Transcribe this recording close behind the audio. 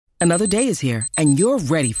Another day is here, and you're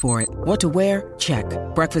ready for it. What to wear? Check.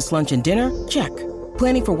 Breakfast, lunch, and dinner? Check.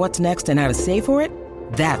 Planning for what's next and how to save for it?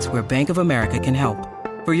 That's where Bank of America can help.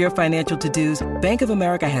 For your financial to-dos, Bank of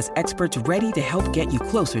America has experts ready to help get you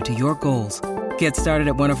closer to your goals. Get started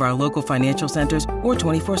at one of our local financial centers or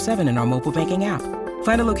 24/7 in our mobile banking app.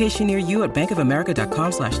 Find a location near you at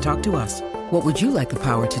bankofamerica.com/talktous. What would you like the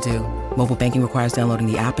power to do? Mobile banking requires downloading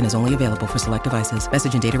the app and is only available for select devices.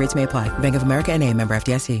 Message and data rates may apply. Bank of America N.A., member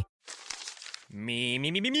FDIC.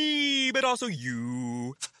 Me, but also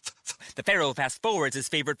you. The Pharaoh fast forwards his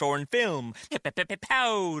favorite foreign film,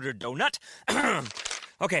 Powder Donut.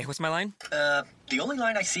 Okay, what's my line? The only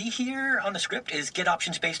line I see here on the script is get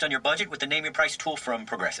options based on your budget with the Name Your Price tool from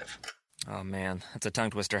Progressive. Oh man, that's a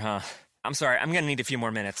tongue twister, huh? I'm sorry, I'm gonna need a few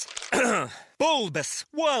more minutes. Bulbous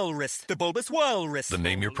Walrus, the Bulbous Walrus. The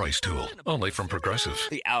Name Your Price tool, only from Progressive.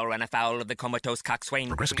 The owl ran afoul of the comatose coxswain.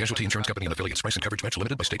 Progressive Casualty Insurance Company and affiliates. Price and coverage match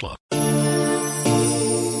limited by state law.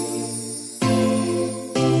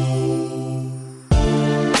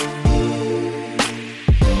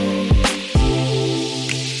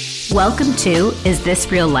 Welcome to Is This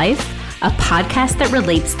Real Life? A podcast that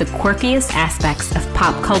relates the quirkiest aspects of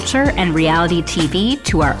pop culture and reality TV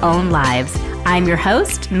to our own lives. I'm your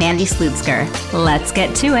host, Mandy Slutsker. Let's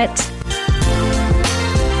get to it.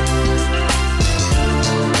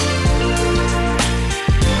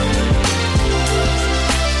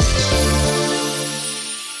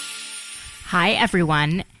 Hi,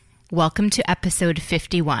 everyone. Welcome to episode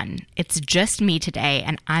 51. It's just me today,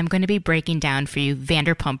 and I'm going to be breaking down for you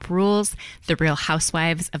Vanderpump Rules, The Real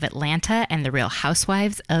Housewives of Atlanta, and The Real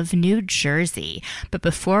Housewives of New Jersey. But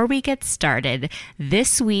before we get started,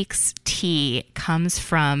 this week's tea comes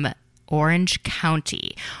from Orange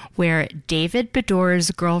County, where David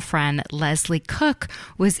Bedore's girlfriend, Leslie Cook,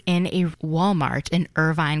 was in a Walmart in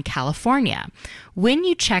Irvine, California. When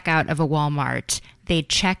you check out of a Walmart, they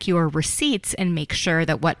check your receipts and make sure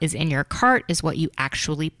that what is in your cart is what you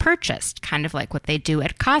actually purchased, kind of like what they do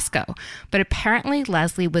at Costco. But apparently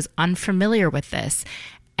Leslie was unfamiliar with this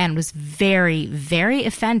and was very, very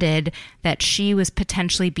offended that she was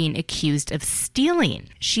potentially being accused of stealing.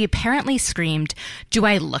 She apparently screamed, "Do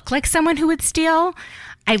I look like someone who would steal?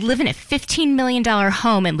 I live in a $15 million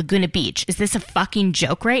home in Laguna Beach. Is this a fucking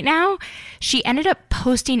joke right now?" She ended up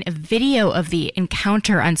posting a video of the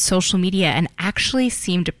encounter on social media and actually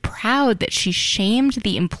seemed proud that she shamed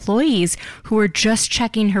the employees who were just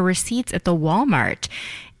checking her receipts at the Walmart.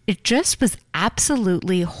 It just was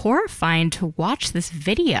absolutely horrifying to watch this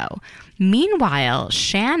video. Meanwhile,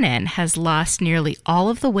 Shannon has lost nearly all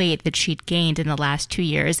of the weight that she'd gained in the last 2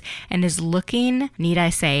 years and is looking, need I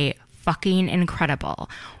say, fucking incredible.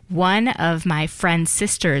 One of my friend's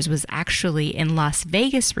sisters was actually in Las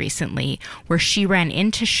Vegas recently, where she ran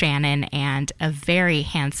into Shannon and a very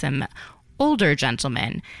handsome older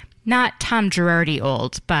gentleman. Not Tom Girardi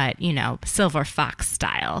old, but, you know, Silver Fox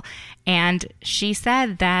style. And she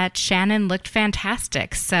said that Shannon looked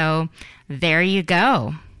fantastic. So there you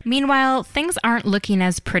go. Meanwhile, things aren't looking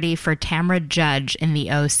as pretty for Tamra Judge in the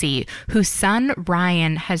OC, whose son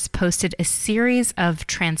Ryan has posted a series of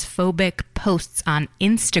transphobic posts on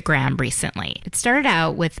Instagram recently. It started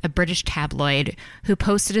out with a British tabloid who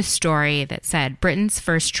posted a story that said Britain's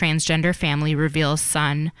first transgender family reveals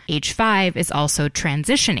son, age 5, is also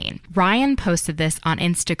transitioning. Ryan posted this on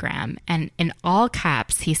Instagram, and in all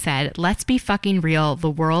caps he said, "Let's be fucking real, the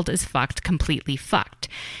world is fucked, completely fucked."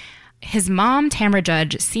 His mom, Tamra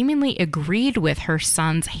Judge, seemingly agreed with her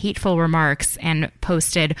son's hateful remarks and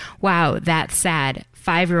posted, "Wow, that's sad.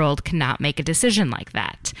 5-year-old cannot make a decision like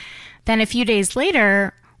that." Then a few days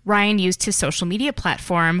later, Ryan used his social media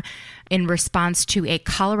platform in response to a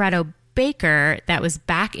Colorado baker that was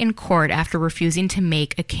back in court after refusing to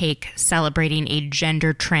make a cake celebrating a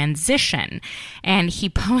gender transition. And he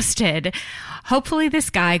posted, "Hopefully this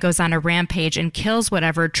guy goes on a rampage and kills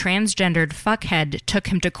whatever transgendered fuckhead took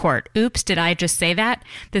him to court. Oops, did I just say that?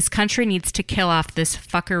 This country needs to kill off this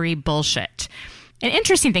fuckery bullshit." An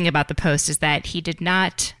interesting thing about the post is that he did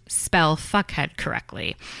not spell fuckhead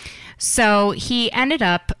correctly. So he ended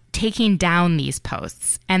up taking down these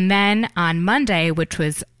posts. And then on Monday, which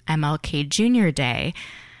was MLK Jr. Day,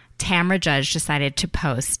 Tamra Judge decided to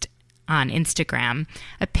post on Instagram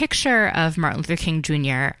a picture of Martin Luther King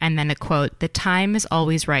Jr. and then a quote, "The time is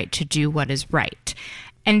always right to do what is right."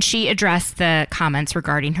 And she addressed the comments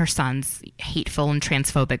regarding her son's hateful and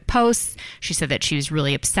transphobic posts. She said that she was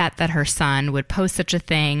really upset that her son would post such a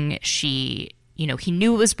thing. She he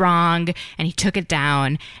knew it was wrong and he took it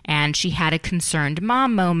down. And she had a concerned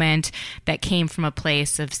mom moment that came from a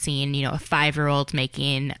place of seeing, a 5-year-old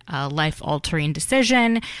making a life-altering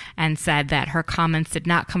decision, and said that her comments did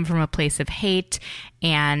not come from a place of hate.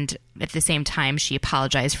 And at the same time, she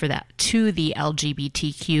apologized for that to the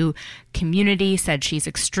LGBTQ community, said she's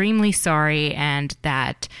extremely sorry, and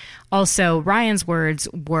that also Ryan's words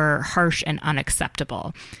were harsh and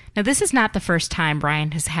unacceptable. Now, this is not the first time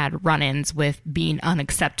Ryan has had run-ins with being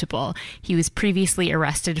unacceptable. He was previously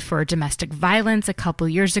arrested for domestic violence a couple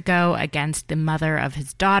years ago against the mother of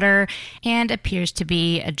his daughter, and appears to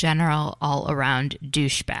be a general all-around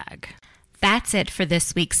douchebag. That's it for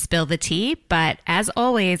this week's Spill the Tea, but as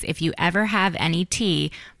always, if you ever have any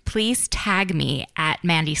tea, please tag me at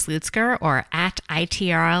Mandy Slutzker or at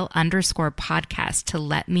ITRL_podcast to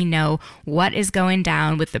let me know what is going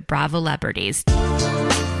down with the Bravo celebrities.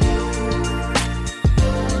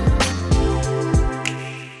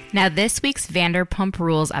 Now, this week's Vanderpump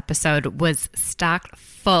Rules episode was stocked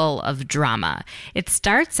full of drama. It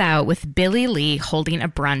starts out with Billy Lee holding a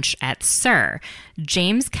brunch at SUR.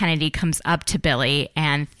 James Kennedy comes up to Billy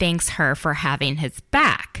and thanks her for having his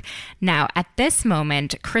back. Now, at this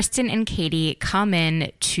moment, Kristen and Katie come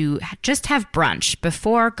in to just have brunch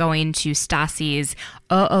before going to Stassi's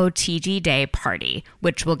OOTD Day party,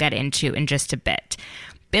 which we'll get into in just a bit.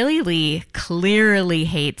 Billy Lee clearly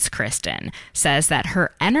hates Kristen, says that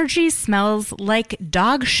her energy smells like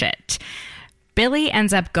dog shit. Billy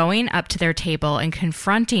ends up going up to their table and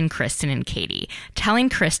confronting Kristen and Katie, telling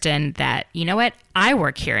Kristen that, you know what, I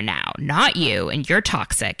work here now, not you, and you're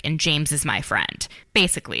toxic, and James is my friend,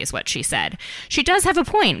 basically is what she said. She does have a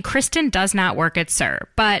point. Kristen does not work at SUR,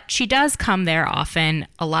 but she does come there often.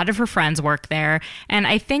 A lot of her friends work there, and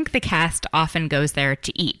I think the cast often goes there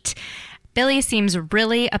to eat. Billy seems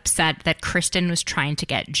really upset that Kristen was trying to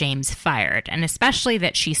get James fired, and especially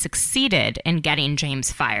that she succeeded in getting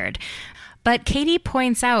James fired. But Katie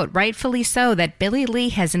points out, rightfully so, that Billy Lee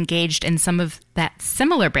has engaged in some of that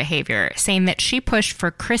similar behavior, saying that she pushed for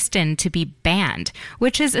Kristen to be banned,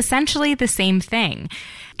 which is essentially the same thing.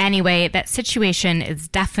 Anyway, that situation is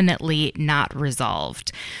definitely not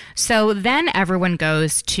resolved. So then everyone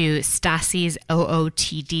goes to Stassi's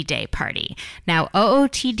OOTD Day party. Now,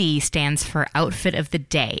 OOTD stands for Outfit of the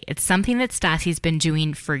Day. It's something that Stassi's been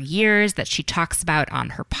doing for years, that she talks about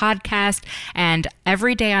on her podcast, and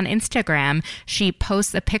every day on Instagram, she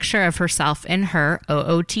posts a picture of herself in her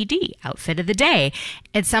OOTD, Outfit of the Day.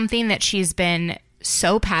 It's something that she's been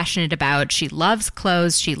so passionate about. She loves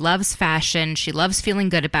clothes, she loves fashion, she loves feeling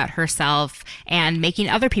good about herself and making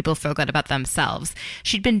other people feel good about themselves.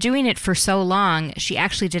 She'd been doing it for so long. She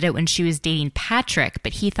actually did it when she was dating Patrick,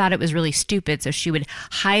 but he thought it was really stupid, so she would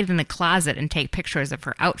hide in the closet and take pictures of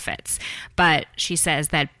her outfits. But she says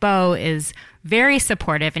that Beau is very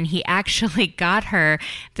supportive, and he actually got her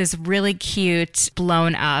this really cute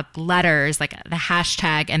blown up letters, like the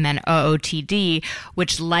hashtag and then OOTD,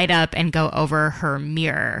 which light up and go over her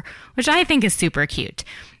mirror, which I think is super cute.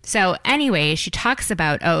 So anyway, she talks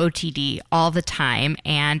about OOTD all the time,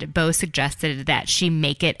 and Beau suggested that she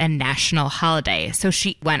make it a national holiday. So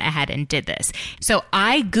she went ahead and did this. So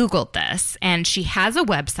I Googled this, and she has a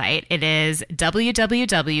website. It is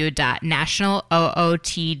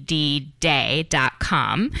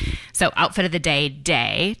www.nationalootdday.com. So outfit of the day,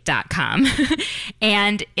 day.com.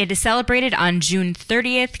 And it is celebrated on June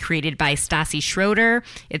 30th, created by Stassi Schroeder.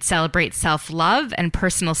 It celebrates self-love and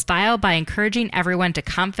personal style by encouraging everyone to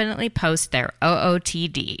confidently post their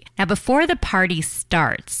OOTD. Now, before the party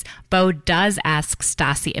starts, Beau does ask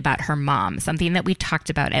Stassi about her mom, something that we talked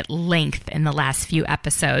about at length in the last few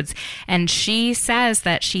episodes. And she says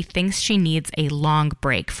that she thinks she needs a long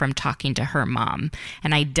break from talking to her mom.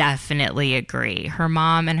 And I definitely agree. Her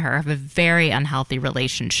mom and her have a very unhealthy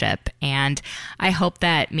relationship. And I hope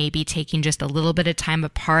that maybe taking just a little bit of time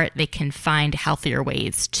apart, they can find healthier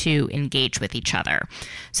ways to engage with each other.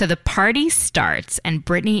 So the party starts, and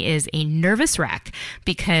Brittany is a nervous wreck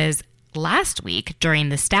because last week during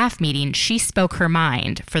the staff meeting, she spoke her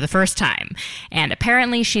mind for the first time, and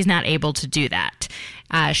apparently she's not able to do that.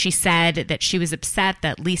 She said that she was upset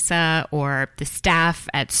that Lisa or the staff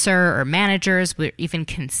at SUR or managers were even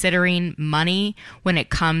considering money when it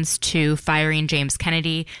comes to firing James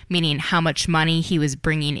Kennedy, meaning how much money he was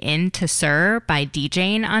bringing into SUR by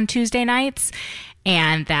DJing on Tuesday nights.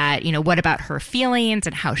 and that, what about her feelings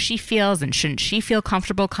and how she feels, and shouldn't she feel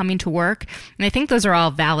comfortable coming to work? And I think those are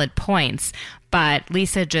all valid points, but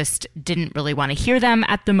Lisa just didn't really want to hear them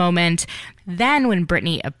at the moment. Then when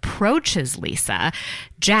Brittany approaches Lisa,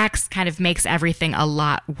 Jax kind of makes everything a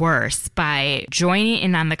lot worse by joining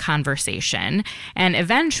in on the conversation and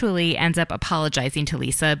eventually ends up apologizing to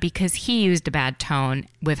Lisa because he used a bad tone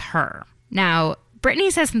with her. Now,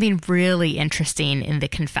 Brittany says something really interesting in the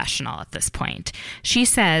confessional at this point. She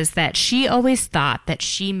says that she always thought that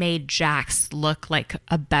she made Jax look like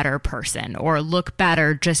a better person or look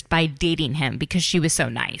better just by dating him because she was so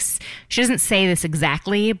nice. She doesn't say this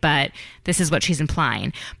exactly, but this is what she's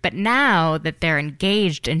implying. But now that they're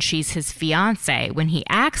engaged and she's his fiance, when he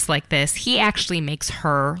acts like this, he actually makes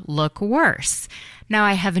her look worse. Now,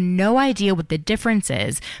 I have no idea what the difference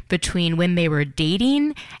is between when they were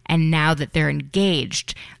dating and now that they're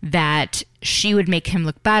engaged, that she would make him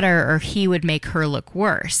look better or he would make her look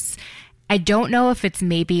worse. I don't know if it's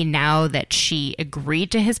maybe now that she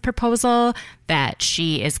agreed to his proposal, that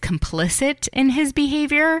she is complicit in his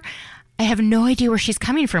behavior. I have no idea where she's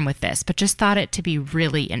coming from with this, but just thought it to be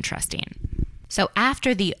really interesting. So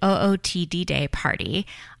after the OOTD Day party,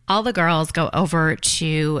 all the girls go over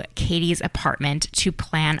to Katie's apartment to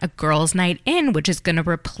plan a girls' night in, which is going to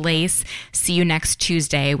replace See You Next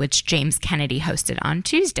Tuesday, which James Kennedy hosted on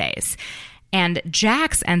Tuesdays. And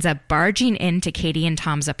Jax ends up barging into Katie and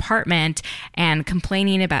Tom's apartment and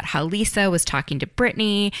complaining about how Lisa was talking to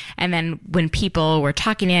Brittany. And then when people were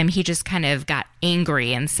talking to him, he just kind of got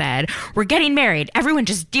angry and said, "We're getting married. Everyone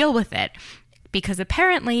just deal with it." Because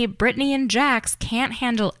apparently Brittany and Jax can't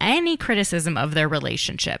handle any criticism of their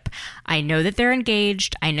relationship. I know that they're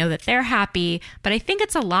engaged, I know that they're happy, but I think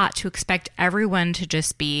it's a lot to expect everyone to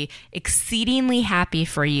just be exceedingly happy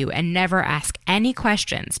for you and never ask any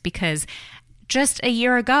questions, because just a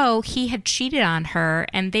year ago, he had cheated on her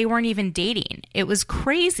and they weren't even dating. It was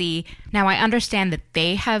crazy. Now, I understand that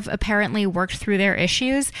they have apparently worked through their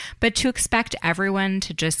issues, but to expect everyone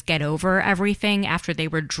to just get over everything after they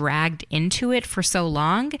were dragged into it for so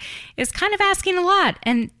long is kind of asking a lot.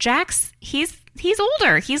 And Jax, he's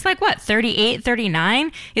older. He's like, what, 38,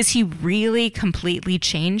 39? Is he really completely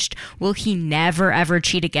changed? Will he never, ever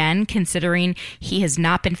cheat again, considering he has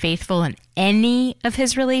not been faithful in any of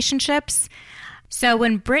his relationships? So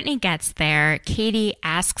when Brittany gets there, Katie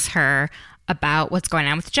asks her about what's going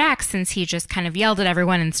on with Jax, since he just kind of yelled at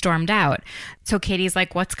everyone and stormed out. So Katie's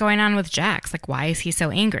like, what's going on with Jax? Like, why is he so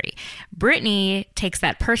angry? Brittany takes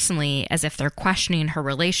that personally, as if they're questioning her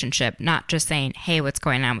relationship, not just saying, hey, what's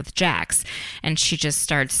going on with Jax? And she just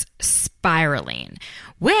starts spiraling.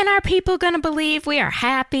 When are people going to believe we are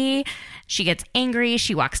happy? She gets angry.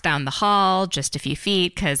 She walks down the hall just a few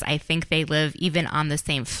feet, because I think they live even on the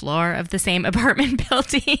same floor of the same apartment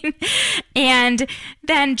building. And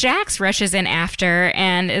then Jax rushes in after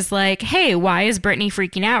and is like, hey, why is Brittany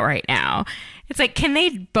freaking out right now? It's like, can they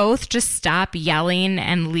both just stop yelling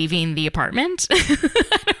and leaving the apartment?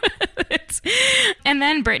 And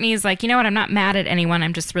then Brittany's like, you know what? I'm not mad at anyone.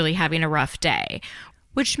 I'm just really having a rough day.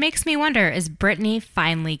 Which makes me wonder, is Brittany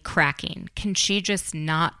finally cracking? Can she just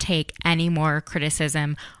not take any more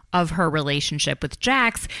criticism of her relationship with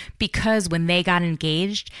Jax? Because when they got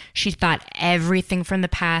engaged, she thought everything from the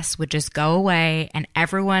past would just go away and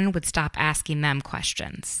everyone would stop asking them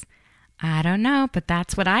questions. I don't know, but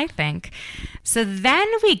that's what I think. So then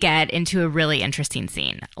we get into a really interesting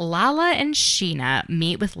scene. Lala and Scheana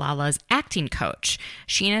meet with Lala's acting coach.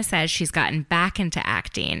 Scheana says she's gotten back into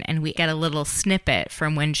acting, and we get a little snippet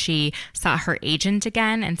from when she saw her agent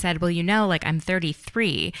again and said, well, you know, like, I'm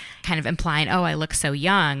 33, kind of implying, oh, I look so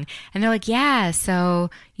young. And they're like, yeah,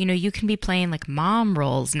 so, you know, you can be playing like mom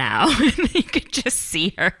roles now. And you could just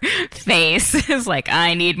see her face is like,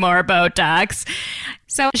 I need more Botox.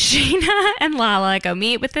 So Scheana and Lala go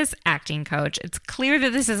meet with this acting coach. It's clear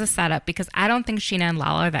that this is a setup, because I don't think Scheana and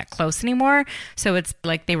Lala are that close anymore. So it's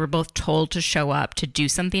like they were both told to show up to do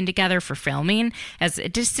something together for filming, as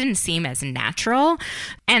it just didn't seem as natural.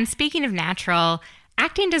 And speaking of natural,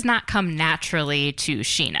 acting does not come naturally to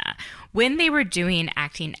Scheana. When they were doing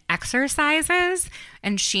acting exercises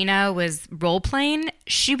and Scheana was role-playing,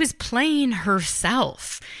 she was playing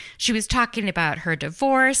herself. She was talking about her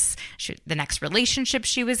divorce, the next relationship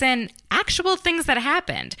she was in, actual things that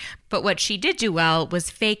happened. But what she did do well was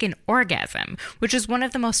fake an orgasm, which is one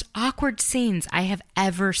of the most awkward scenes I have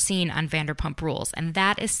ever seen on Vanderpump Rules, and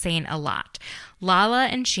that is saying a lot. Lala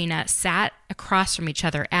and Scheana sat across from each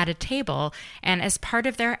other at a table, and as part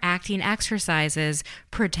of their acting exercises,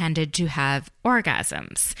 pretended to have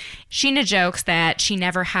orgasms. Scheana jokes that she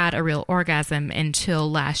never had a real orgasm until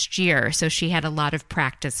last year, so she had a lot of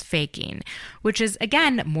practice faking, which is,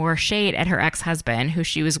 again, more shade at her ex-husband, who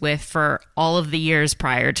she was with for all of the years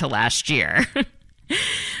prior to last year.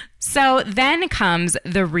 So then comes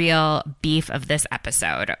the real beef of this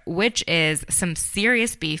episode, which is some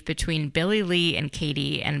serious beef between Billie Lee and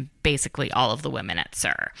Katie and basically all of the women at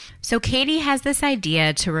SUR. So Katie has this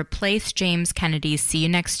idea to replace James Kennedy's See You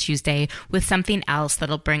Next Tuesday with something else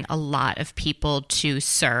that'll bring a lot of people to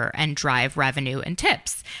SUR and drive revenue and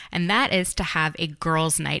tips. And that is to have a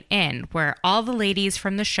girls' night in, where all the ladies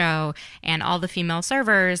from the show and all the female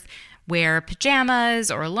servers wear pajamas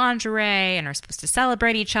or lingerie and are supposed to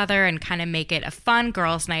celebrate each other and kind of make it a fun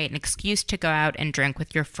girls' night, an excuse to go out and drink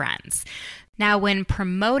with your friends. Now, when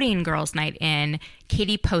promoting Girls' Night In,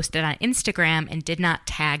 Katie posted on Instagram and did not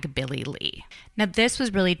tag Billie Lee. Now, this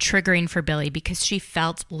was really triggering for Billie because she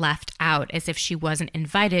felt left out, as if she wasn't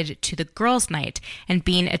invited to the girls' night. And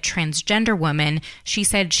being a transgender woman, she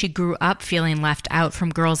said she grew up feeling left out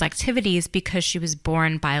from girls' activities because she was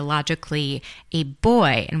born biologically a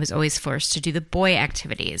boy and was always forced to do the boy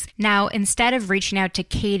activities. Now, instead of reaching out to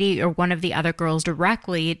Katie or one of the other girls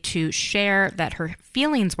directly to share that her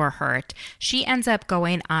feelings were hurt, she ends up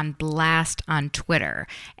going on blast on Twitter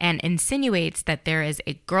and insinuates that there is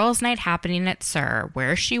a girls' night happening at SUR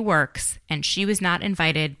where she works and she was not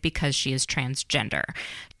invited because she is transgender.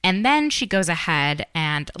 And then she goes ahead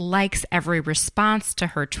and likes every response to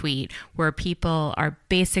her tweet where people are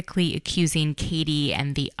basically accusing Katie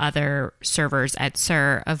and the other servers at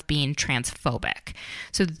SUR of being transphobic.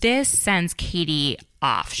 So this sends Katie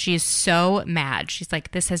off. She is so mad. She's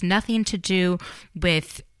like, this has nothing to do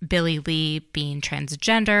with Billie Lee being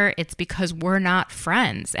transgender. It's because we're not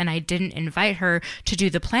friends and I didn't invite her to do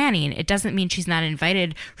the planning. It doesn't mean she's not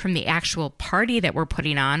invited from the actual party that we're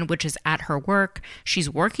putting on, which is at her work. She's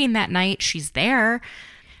working that night. She's there.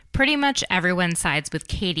 Pretty much everyone sides with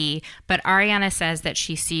Katie, but Ariana says that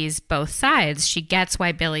she sees both sides. She gets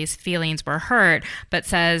why Billie's feelings were hurt, but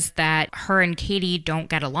says that her and Katie don't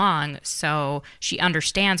get along, so she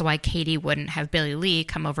understands why Katie wouldn't have Billie Lee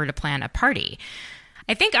come over to plan a party.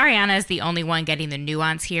 I think Ariana is the only one getting the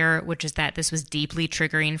nuance here, which is that this was deeply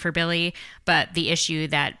triggering for Billie, but the issue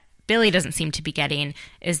that Billie doesn't seem to be getting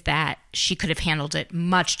is that she could have handled it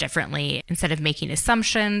much differently. Instead of making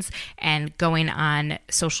assumptions and going on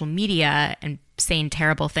social media and saying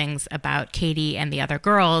terrible things about Katie and the other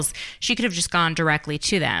girls, she could have just gone directly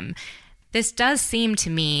to them. This does seem to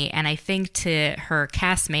me, and I think to her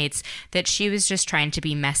castmates, that she was just trying to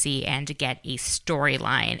be messy and to get a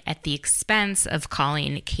storyline at the expense of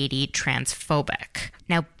calling Katie transphobic.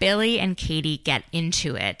 Now, Billie and Katie get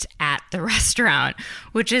into it at the restaurant,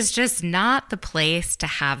 which is just not the place to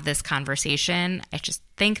have this conversation. I just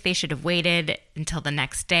think they should have waited until the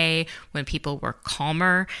next day when people were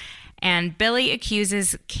calmer. And Billie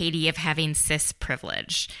accuses Katie of having cis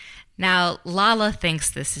privilege. Now, Lala thinks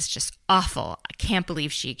this is just awful. I can't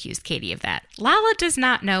believe she accused Katie of that. Lala does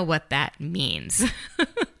not know what that means.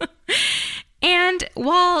 And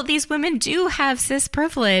while these women do have cis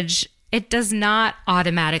privilege, it does not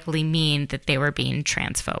automatically mean that they were being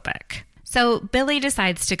transphobic. So Billie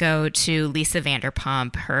decides to go to Lisa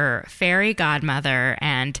Vanderpump, her fairy godmother,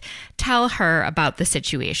 and tell her about the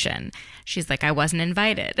situation. She's like, I wasn't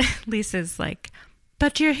invited. Lisa's like,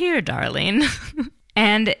 but you're here, darling.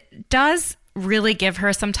 And does really give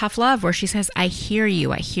her some tough love where she says, I hear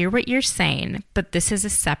you, I hear what you're saying, but this is a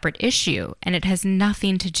separate issue and it has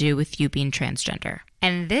nothing to do with you being transgender.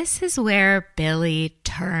 And this is where Billie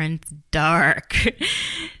turns dark.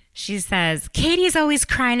 She says, Katie's always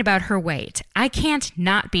crying about her weight. I can't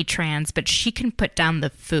not be trans, but she can put down the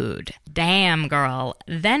food. Damn, girl.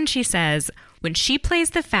 Then she says, when she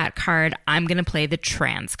plays the fat card, I'm going to play the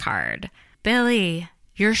trans card. Billie,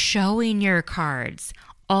 you're showing your cards.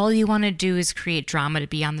 All you want to do is create drama to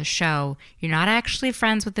be on the show. You're not actually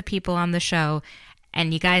friends with the people on the show,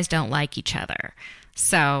 and you guys don't like each other.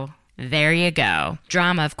 So there you go.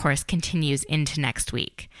 Drama, of course, continues into next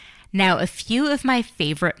week. Now, a few of my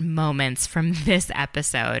favorite moments from this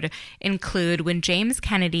episode include when James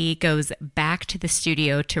Kennedy goes back to the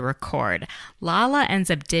studio to record. Lala ends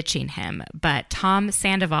up ditching him, but Tom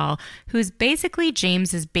Sandoval, who's basically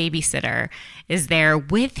James's babysitter, is there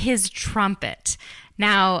with his trumpet.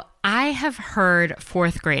 Now, I have heard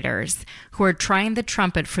fourth graders who are trying the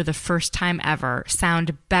trumpet for the first time ever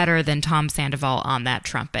sound better than Tom Sandoval on that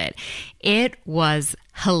trumpet. It was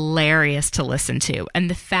hilarious to listen to. And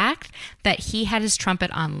the fact that he had his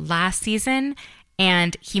trumpet on last season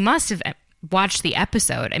and he must have watched the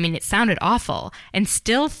episode, I mean, it sounded awful, and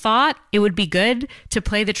still thought it would be good to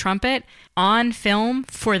play the trumpet on film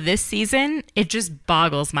for this season, it just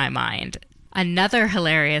boggles my mind. Another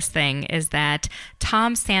hilarious thing is that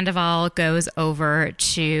Tom Sandoval goes over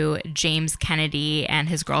to James Kennedy and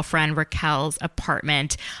his girlfriend Raquel's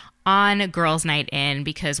apartment on Girls' Night In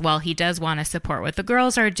because while he does want to support what the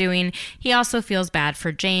girls are doing, he also feels bad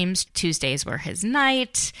for James. Tuesdays were his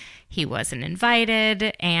night. He wasn't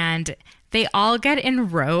invited, and they all get in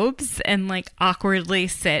robes and like awkwardly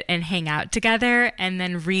sit and hang out together and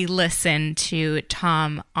then re-listen to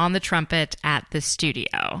Tom on the trumpet at the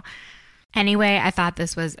studio. Anyway, I thought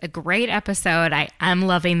this was a great episode. I am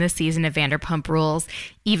loving this season of Vanderpump Rules,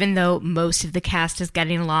 even though most of the cast is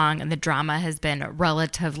getting along and the drama has been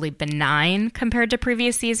relatively benign compared to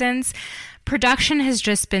previous seasons. Production has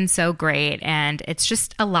just been so great, and it's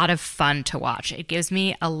just a lot of fun to watch. It gives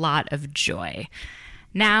me a lot of joy.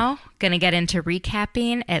 Now, gonna get into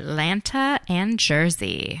recapping Atlanta and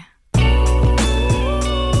Jersey.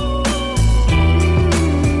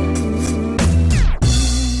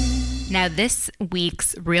 Now, this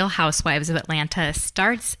week's Real Housewives of Atlanta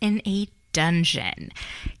starts in a dungeon.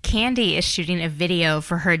 Kandi is shooting a video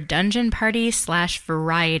for her dungeon party /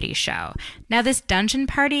 variety show. Now, this dungeon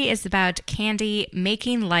party is about Kandi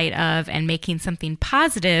making light of and making something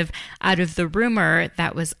positive out of the rumor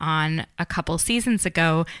that was on a couple seasons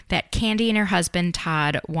ago that Kandi and her husband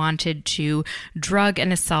Todd wanted to drug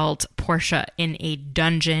and assault Portia in a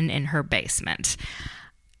dungeon in her basement.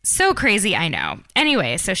 So crazy, I know.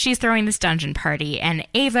 Anyway, so she's throwing this dungeon party, and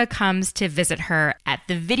Ava comes to visit her at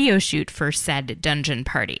the video shoot for said dungeon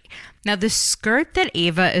party. Now, the skirt that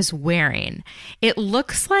Ava is wearing, it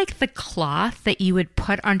looks like the cloth that you would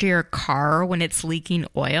put under your car when it's leaking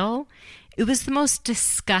oil. It was the most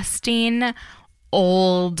disgusting,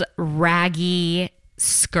 old, raggy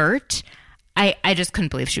skirt. I just couldn't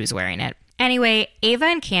believe she was wearing it. Anyway, Ava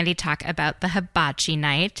and Kandi talk about the hibachi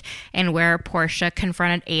night and where Portia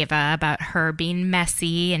confronted Ava about her being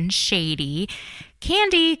messy and shady.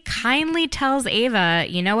 Kandi kindly tells Ava,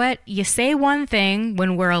 you know what, you say one thing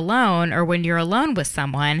when we're alone or when you're alone with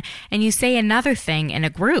someone, and you say another thing in a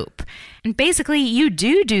group. And basically, you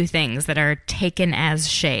do things that are taken as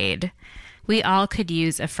shade. We all could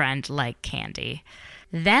use a friend like Kandi.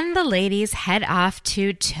 Then the ladies head off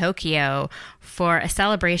to Tokyo for a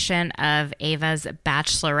celebration of Ava's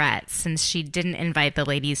bachelorette, since she didn't invite the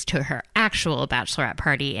ladies to her actual bachelorette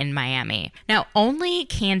party in Miami. Now, only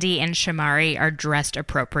Kandi and Shamari are dressed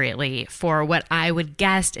appropriately for what I would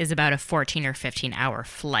guess is about a 14 or 15 hour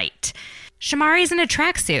flight. Shamari's in a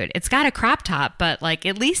tracksuit. It's got a crop top, but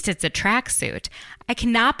at least it's a tracksuit. I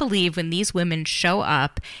cannot believe when these women show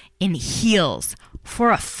up in heels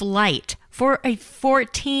for a flight, for a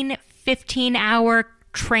 14, 15 hour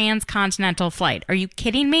transcontinental flight. Are you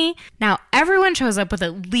kidding me? Now, everyone shows up with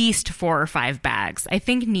at least 4 or 5 bags. I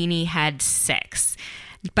think Nene had 6,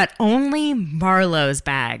 but only Marlo's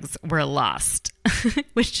bags were lost,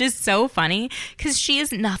 which is so funny because she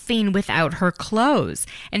is nothing without her clothes.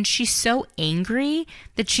 And she's so angry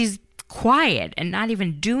that she's quiet and not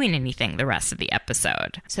even doing anything the rest of the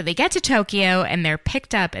episode. So they get to Tokyo and they're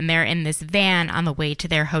picked up and they're in this van on the way to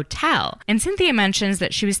their hotel. And Cynthia mentions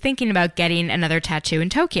that she was thinking about getting another tattoo in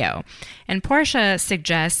Tokyo. And Portia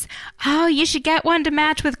suggests, oh, you should get one to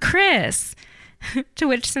match with Chris. To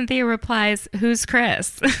which Cynthia replies, who's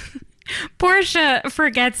Chris? Portia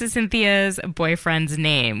forgets Cynthia's boyfriend's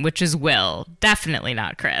name, which is Will. Definitely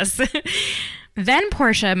not Chris. Then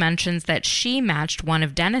Portia mentions that she matched one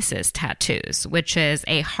of Dennis's tattoos, which is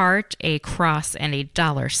a heart, a cross, and a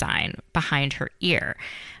 $sign behind her ear.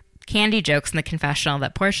 Kandi jokes in the confessional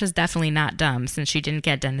that Portia's definitely not dumb since she didn't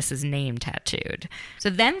get Dennis's name tattooed. So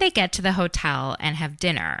then they get to the hotel and have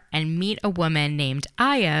dinner and meet a woman named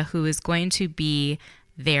Aya who is going to be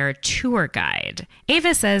their tour guide.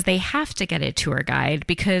 Ava says they have to get a tour guide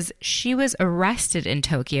because she was arrested in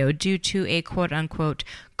Tokyo due to a quote-unquote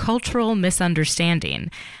cultural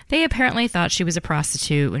misunderstanding. They apparently thought she was a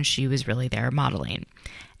prostitute when she was really there modeling.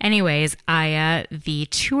 Anyways, Aya, the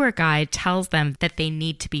tour guide, tells them that they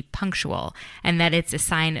need to be punctual and that it's a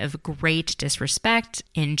sign of great disrespect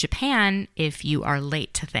in Japan if you are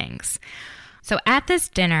late to things. So at this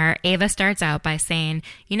dinner, Ava starts out by saying,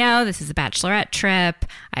 you know, this is a bachelorette trip.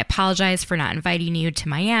 I apologize for not inviting you to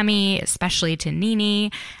Miami, especially to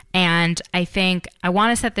Nene. And I think I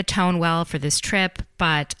want to set the tone well for this trip,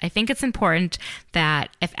 but I think it's important that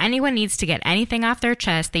if anyone needs to get anything off their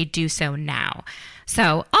chest, they do so now.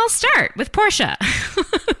 So I'll start with Portia.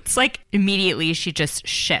 It's like immediately she just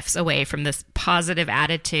shifts away from this positive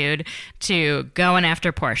attitude to going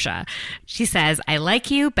after Portia. She says, I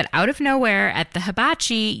like you, but out of nowhere at the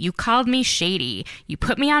hibachi, you called me shady. You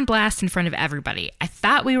put me on blast in front of everybody. I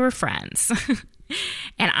thought we were friends.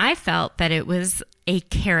 And I felt that it was a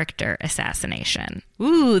character assassination.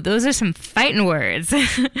 Ooh, those are some fighting words.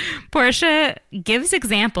 Portia gives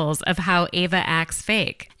examples of how Ava acts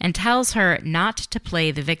fake and tells her not to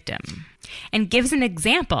play the victim. And gives an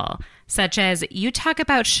example, such as, you talk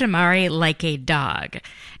about Shamari like a dog.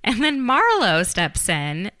 And then Marlo steps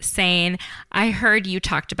in, saying, I heard you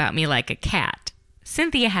talked about me like a cat.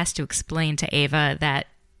 Cynthia has to explain to Ava that,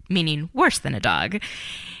 meaning worse than a dog.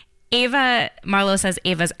 Marlo says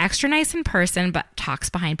Ava's extra nice in person, but talks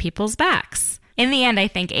behind people's backs. In the end, I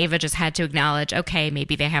think Ava just had to acknowledge, okay,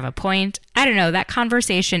 maybe they have a point. I don't know, that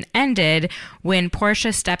conversation ended when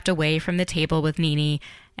Portia stepped away from the table with Nene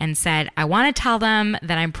and said, I want to tell them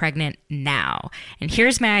that I'm pregnant now. And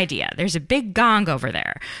here's my idea. There's a big gong over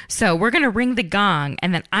there. So we're going to ring the gong,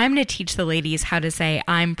 and then I'm going to teach the ladies how to say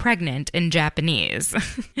I'm pregnant in Japanese.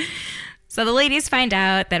 So the ladies find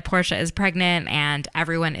out that Portia is pregnant, and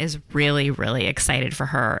everyone is really, really excited for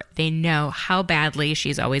her. They know how badly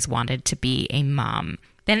she's always wanted to be a mom.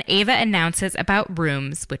 Then Ava announces about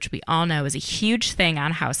rooms, which we all know is a huge thing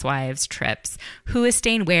on Housewives trips. Who is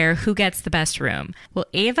staying where? Who gets the best room? Well,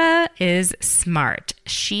 Ava is smart.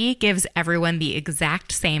 She gives everyone the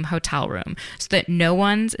exact same hotel room so that no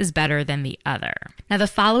one's is better than the other. Now, the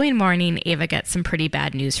following morning, Ava gets some pretty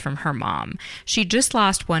bad news from her mom. She just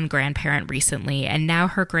lost one grandparent recently, and now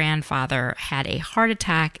her grandfather had a heart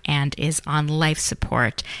attack and is on life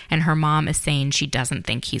support, and her mom is saying she doesn't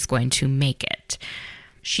think he's going to make it.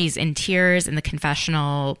 She's in tears in the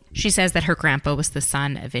confessional. She says that her grandpa was the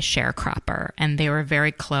son of a sharecropper, and they were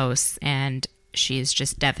very close, and she's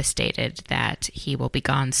just devastated that he will be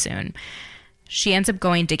gone soon. She ends up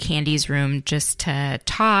going to Candy's room just to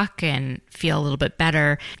talk and feel a little bit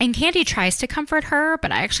better. And Candy tries to comfort her,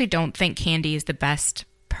 but I actually don't think Candy is the best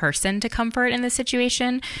person to comfort in this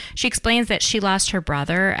situation. She explains that she lost her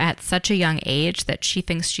brother at such a young age that she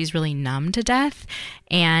thinks she's really numb to death.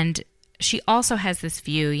 And she also has this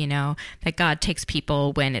view, that God takes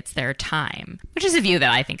people when it's their time, which is a view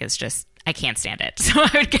that I think is just, I can't stand it. So I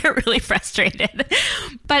would get really frustrated.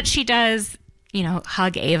 But she does,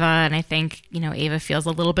 hug Ava. And I think, Ava feels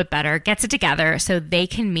a little bit better, gets it together so they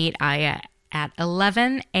can meet Aya at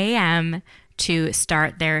 11 a.m. to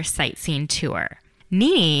start their sightseeing tour.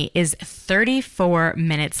 Nene is 34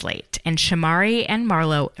 minutes late, and Shamari and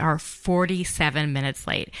Marlo are 47 minutes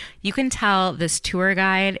late. You can tell this tour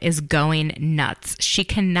guide is going nuts. She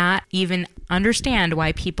cannot even understand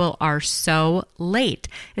why people are so late,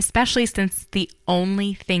 especially since the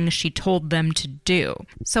only thing she told them to do.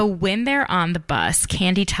 So when they're on the bus,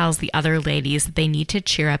 Candy tells the other ladies that they need to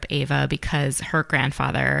cheer up Ava because her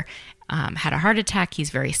grandfather had a heart attack, he's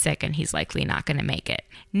very sick, and he's likely not going to make it.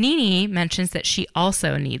 Nene mentions that she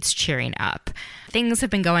also needs cheering up. Things have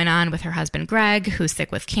been going on with her husband Greg, who's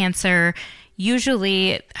sick with cancer.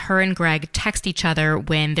 Usually, her and Greg text each other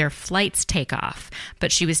when their flights take off.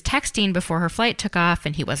 But she was texting before her flight took off,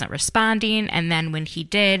 and he wasn't responding. And then when he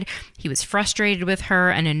did, he was frustrated with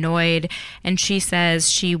her and annoyed. And she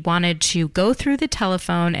says she wanted to go through the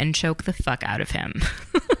telephone and choke the fuck out of him.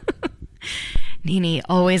 Nene,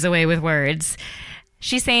 always away with words.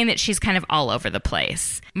 She's saying that she's kind of all over the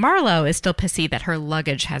place. Marlo is still pissy that her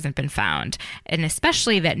luggage hasn't been found, and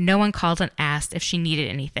especially that no one called and asked if she needed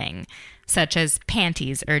anything, such as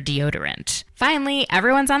panties or deodorant. Finally,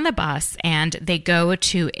 everyone's on the bus, and they go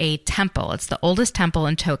to a temple. It's the oldest temple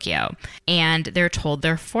in Tokyo, and they're told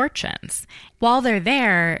their fortunes. While they're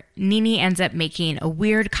there, Nene ends up making a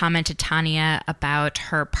weird comment to Tanya about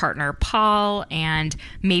her partner Paul, and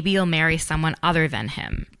maybe you'll marry someone other than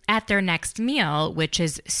him. At their next meal, which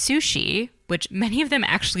is sushi, which many of them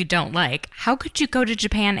actually don't like. How could you go to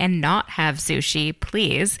Japan and not have sushi,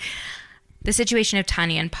 please? The situation of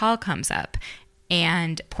Tanya and Paul comes up,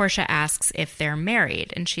 and Portia asks if they're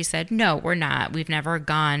married. And she said, no, we're not. We've never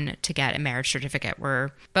gone to get a marriage certificate.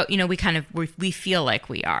 But we feel like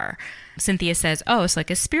we are. Cynthia says, oh, it's like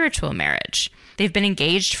a spiritual marriage. They've been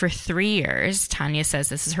engaged for 3 years. Tanya says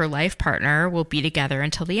this is her life partner. We'll be together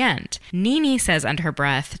until the end. Nene says under her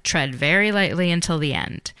breath, tread very lightly until the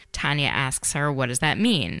end. Tanya asks her, what does that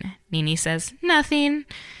mean? Nene says, nothing.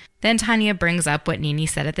 Then Tanya brings up what Nene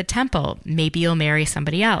said at the temple. Maybe you'll marry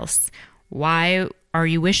somebody else. Why are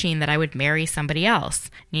you wishing that I would marry somebody else?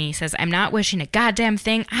 Nene says, I'm not wishing a goddamn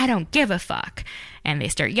thing. I don't give a fuck. And they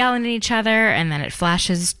start yelling at each other, and then it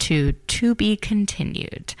flashes to be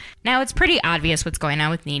continued. Now, it's pretty obvious what's going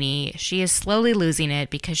on with Nene. She is slowly losing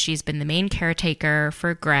it because she's been the main caretaker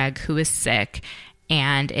for Greg, who is sick,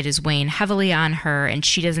 and it is weighing heavily on her, and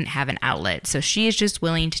she doesn't have an outlet. So she is just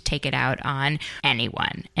willing to take it out on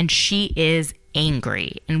anyone. And she is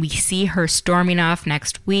angry. And we see her storming off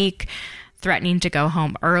next week threatening to go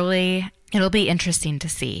home early. It'll be interesting to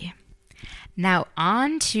see. Now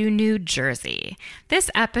on to New Jersey. This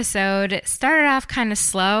episode started off kind of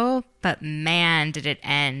slow, but man, did it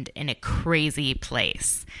end in a crazy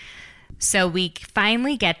place. So we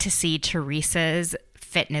finally get to see Teresa's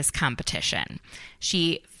fitness competition.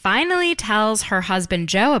 She finally tells her husband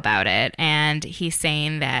Joe about it, and he's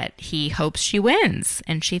saying that he hopes she wins,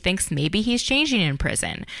 and she thinks maybe he's changing in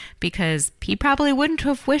prison because he probably wouldn't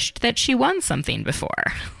have wished that she won something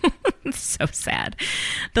before. So sad.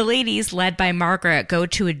 The ladies, led by Margaret, go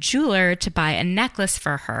to a jeweler to buy a necklace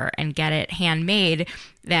for her and get it handmade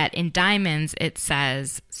that in diamonds it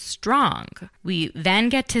says strong. We then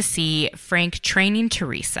get to see Frank training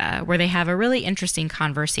Teresa, where they have a really interesting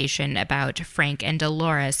conversation about Frank and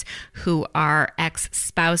Dolores, who are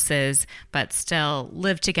ex-spouses but still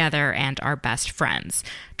live together and are best friends.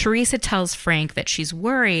 Teresa tells Frank that she's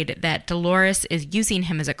worried that Dolores is using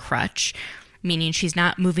him as a crutch, meaning she's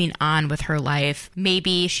not moving on with her life.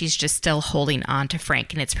 Maybe she's just still holding on to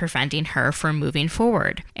Frank and it's preventing her from moving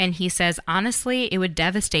forward. And he says, honestly, it would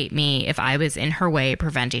devastate me if I was in her way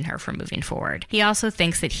preventing her from moving forward. He also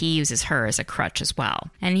thinks that he uses her as a crutch as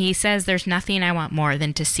well. And he says there's nothing I want more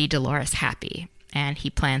than to see Dolores happy. And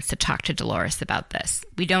he plans to talk to Dolores about this.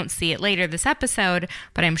 We don't see it later this episode,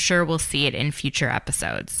 but I'm sure we'll see it in future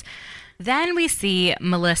episodes. Then we see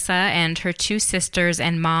Melissa and her two sisters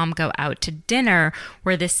and mom go out to dinner,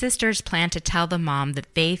 where the sisters plan to tell the mom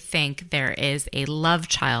that they think there is a love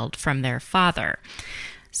child from their father.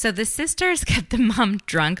 So the sisters get the mom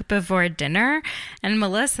drunk before dinner, and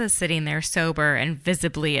Melissa's sitting there sober and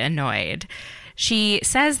visibly annoyed. She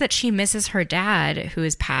says that she misses her dad, who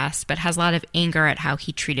has passed, but has a lot of anger at how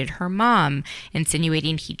he treated her mom,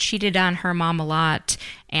 insinuating he cheated on her mom a lot,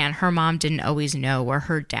 and her mom didn't always know where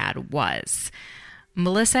her dad was.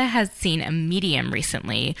 Melissa has seen a medium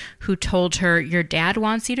recently who told her, your dad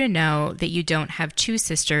wants you to know that you don't have two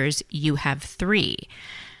sisters, you have three.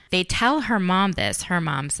 They tell her mom this. Her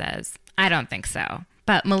mom says, I don't think so.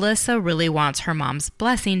 But Melissa really wants her mom's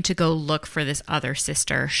blessing to go look for this other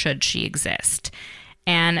sister should she exist.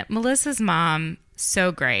 And Melissa's mom,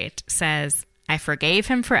 so great, says, I forgave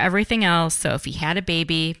him for everything else, so if he had a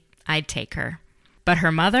baby, I'd take her. But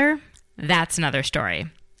her mother, that's another story.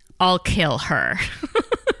 I'll kill her.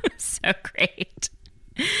 So great.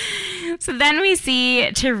 So then we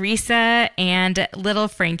see Teresa and little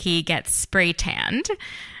Frankie get spray tanned.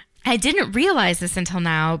 I didn't realize this until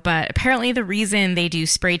now, but apparently the reason they do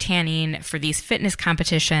spray tanning for these fitness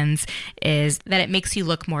competitions is that it makes you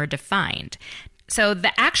look more defined. So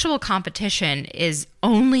the actual competition is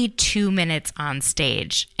only 2 minutes on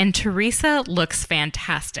stage, and Teresa looks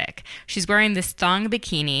fantastic. She's wearing this thong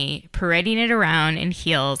bikini, parading it around in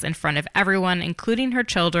heels in front of everyone, including her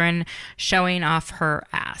children, showing off her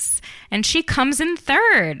ass. And she comes in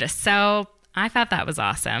third, so I thought that was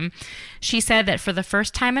awesome. She said that for the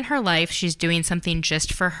first time in her life, she's doing something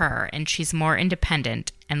just for her, and she's more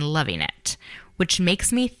independent and loving it, which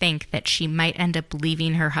makes me think that she might end up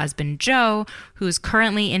leaving her husband, Joe, who's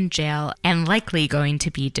currently in jail and likely going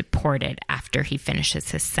to be deported after he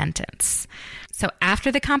finishes his sentence. So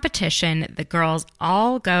after the competition, the girls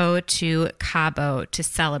all go to Cabo to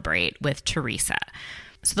celebrate with Teresa.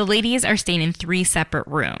 So the ladies are staying in 3 separate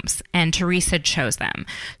rooms, and Teresa chose them.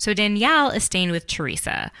 So Danielle is staying with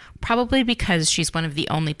Teresa, probably because she's one of the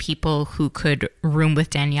only people who could room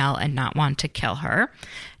with Danielle and not want to kill her.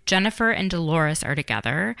 Jennifer and Dolores are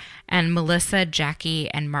together, and Melissa, Jackie,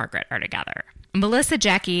 and Margaret are together. Melissa,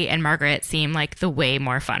 Jackie, and Margaret seem like the way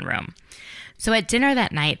more fun room. So at dinner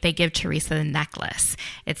that night, they give Teresa the necklace.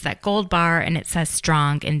 It's that gold bar, and it says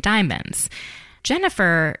strong in diamonds.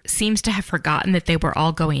 Jennifer seems to have forgotten that they were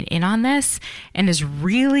all going in on this and is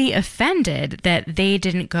really offended that they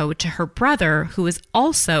didn't go to her brother, who is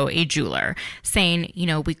also a jeweler, saying,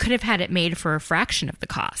 we could have had it made for a fraction of the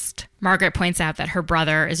cost. Margaret points out that her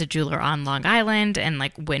brother is a jeweler on Long Island, and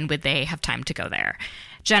when would they have time to go there?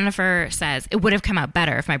 Jennifer says, it would have come out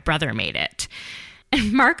better if my brother made it.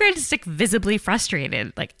 And Margaret is visibly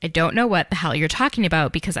frustrated. I don't know what the hell you're talking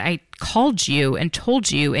about because I called you and told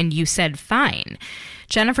you and you said fine.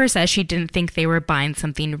 Jennifer says she didn't think they were buying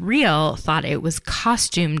something real, thought it was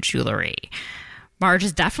costume jewelry. Marge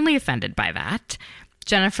is definitely offended by that.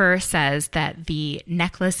 Jennifer says that the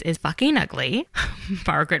necklace is fucking ugly.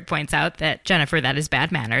 Margaret points out that Jennifer, that is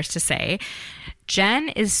bad manners to say. Jen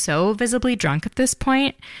is so visibly drunk at this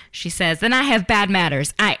point. She says, then I have bad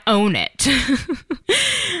manners. I own it.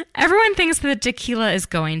 Everyone thinks that tequila is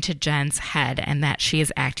going to Jen's head and that she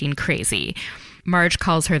is acting crazy. Marge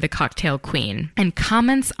calls her the cocktail queen and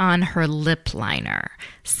comments on her lip liner,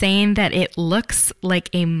 saying that it looks like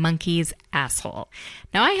a monkey's asshole.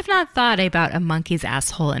 Now, I have not thought about a monkey's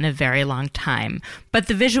asshole in a very long time, but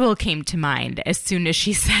the visual came to mind as soon as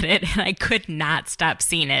she said it, and I could not stop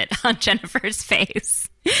seeing it on Jennifer's face.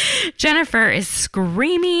 Jennifer is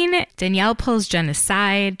screaming. Danielle pulls Jen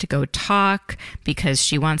aside to go talk because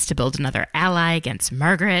she wants to build another ally against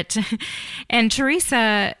Margaret. And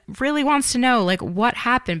Teresa really wants to know, like, what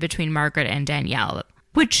happened between Margaret and Danielle,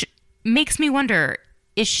 which makes me wonder,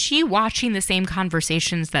 is she watching the same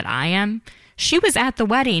conversations that I am? She was at the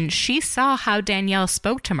wedding. She saw how Danielle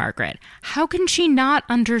spoke to Margaret. How can she not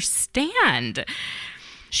understand?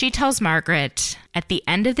 She tells Margaret, at the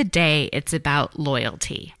end of the day, it's about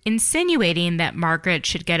loyalty, insinuating that Margaret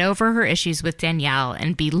should get over her issues with Danielle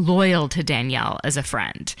and be loyal to Danielle as a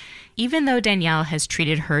friend, even though Danielle has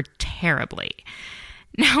treated her terribly.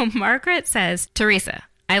 Now, Margaret says, Teresa,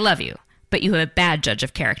 I love you, but you have a bad judge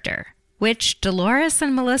of character, which Dolores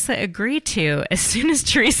and Melissa agree to as soon as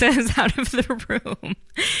Teresa is out of the room.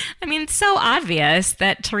 I mean, it's so obvious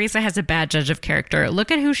that Teresa has a bad judge of character.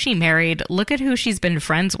 Look at who she married. Look at who she's been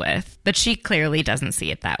friends with. But she clearly doesn't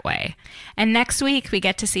see it that way. And next week, we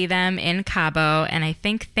get to see them in Cabo, and I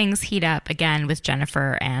think things heat up again with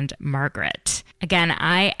Jennifer and Margaret. Again,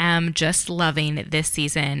 I am just loving this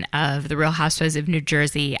season of The Real Housewives of New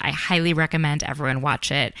Jersey. I highly recommend everyone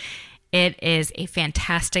watch it. It is a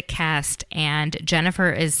fantastic cast, and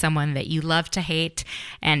Jennifer is someone that you love to hate,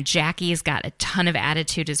 and Jackie's got a ton of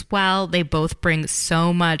attitude as well. They both bring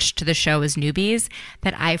so much to the show as newbies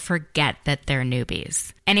that I forget that they're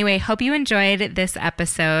newbies. Anyway, hope you enjoyed this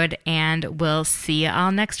episode, and we'll see you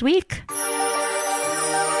all next week.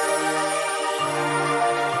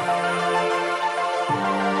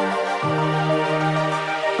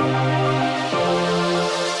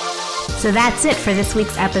 So that's it for this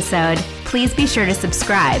week's episode. Please be sure to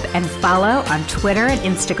subscribe and follow on Twitter and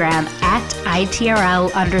Instagram at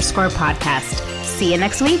ITRL_podcast. See you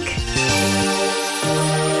next week.